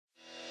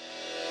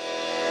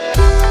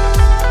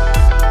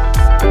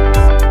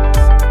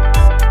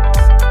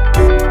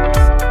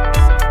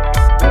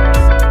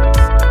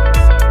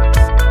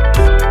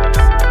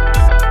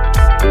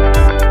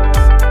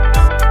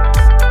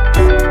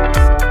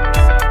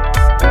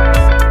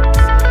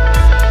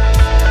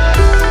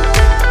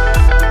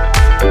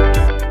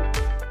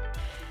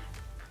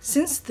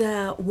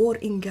the war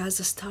in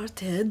Gaza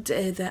started,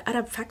 the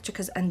Arab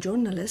fact-checkers and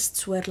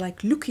journalists were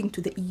like looking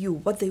to the EU,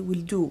 what they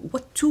will do,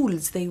 what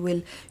tools they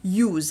will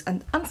use.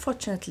 And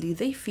unfortunately,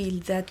 they feel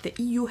that the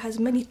EU has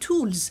many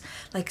tools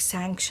like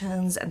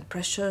sanctions and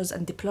pressures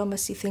and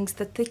diplomacy, things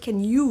that they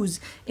can use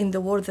in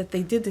the war that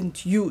they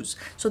didn't use.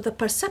 So the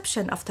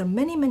perception after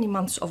many, many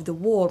months of the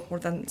war, more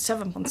than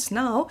 7 months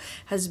now,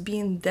 has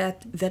been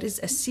that there is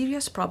a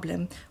serious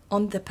problem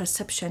on the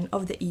perception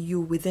of the EU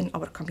within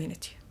our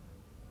community.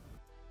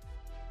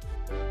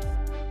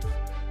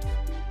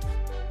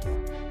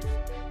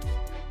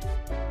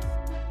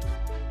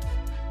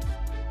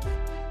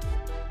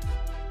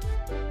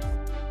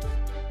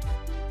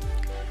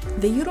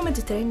 The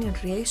Euro-Mediterranean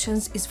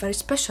relations is very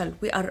special.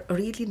 We are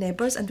really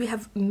neighbors and we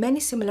have many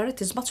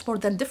similarities, much more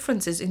than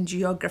differences in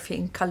geography,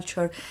 in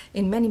culture,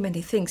 in many,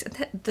 many things. And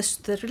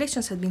the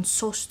relations have been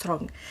so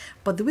strong.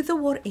 But with the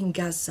war in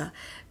Gaza,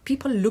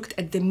 people looked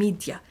at the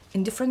media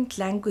in different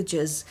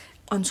languages,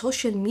 on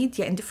social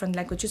media in different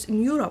languages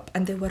in Europe,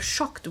 and they were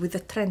shocked with the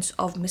trends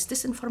of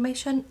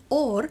misdisinformation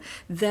or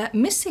the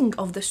missing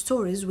of the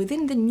stories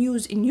within the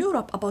news in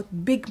Europe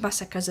about big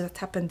massacres that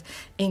happened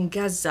in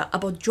Gaza,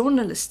 about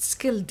journalists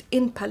killed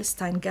in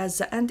Palestine,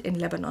 Gaza, and in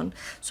Lebanon.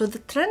 So the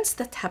trends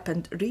that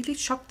happened really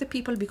shocked the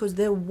people because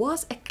there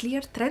was a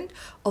clear trend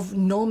of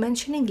no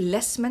mentioning,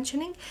 less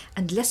mentioning,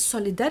 and less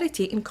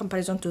solidarity in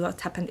comparison to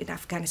what happened in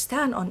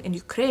Afghanistan, in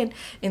Ukraine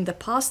in the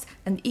past,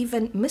 and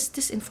even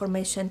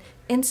misdisinformation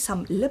in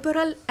some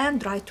liberal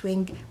and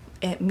right-wing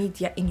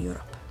media in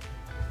Europe.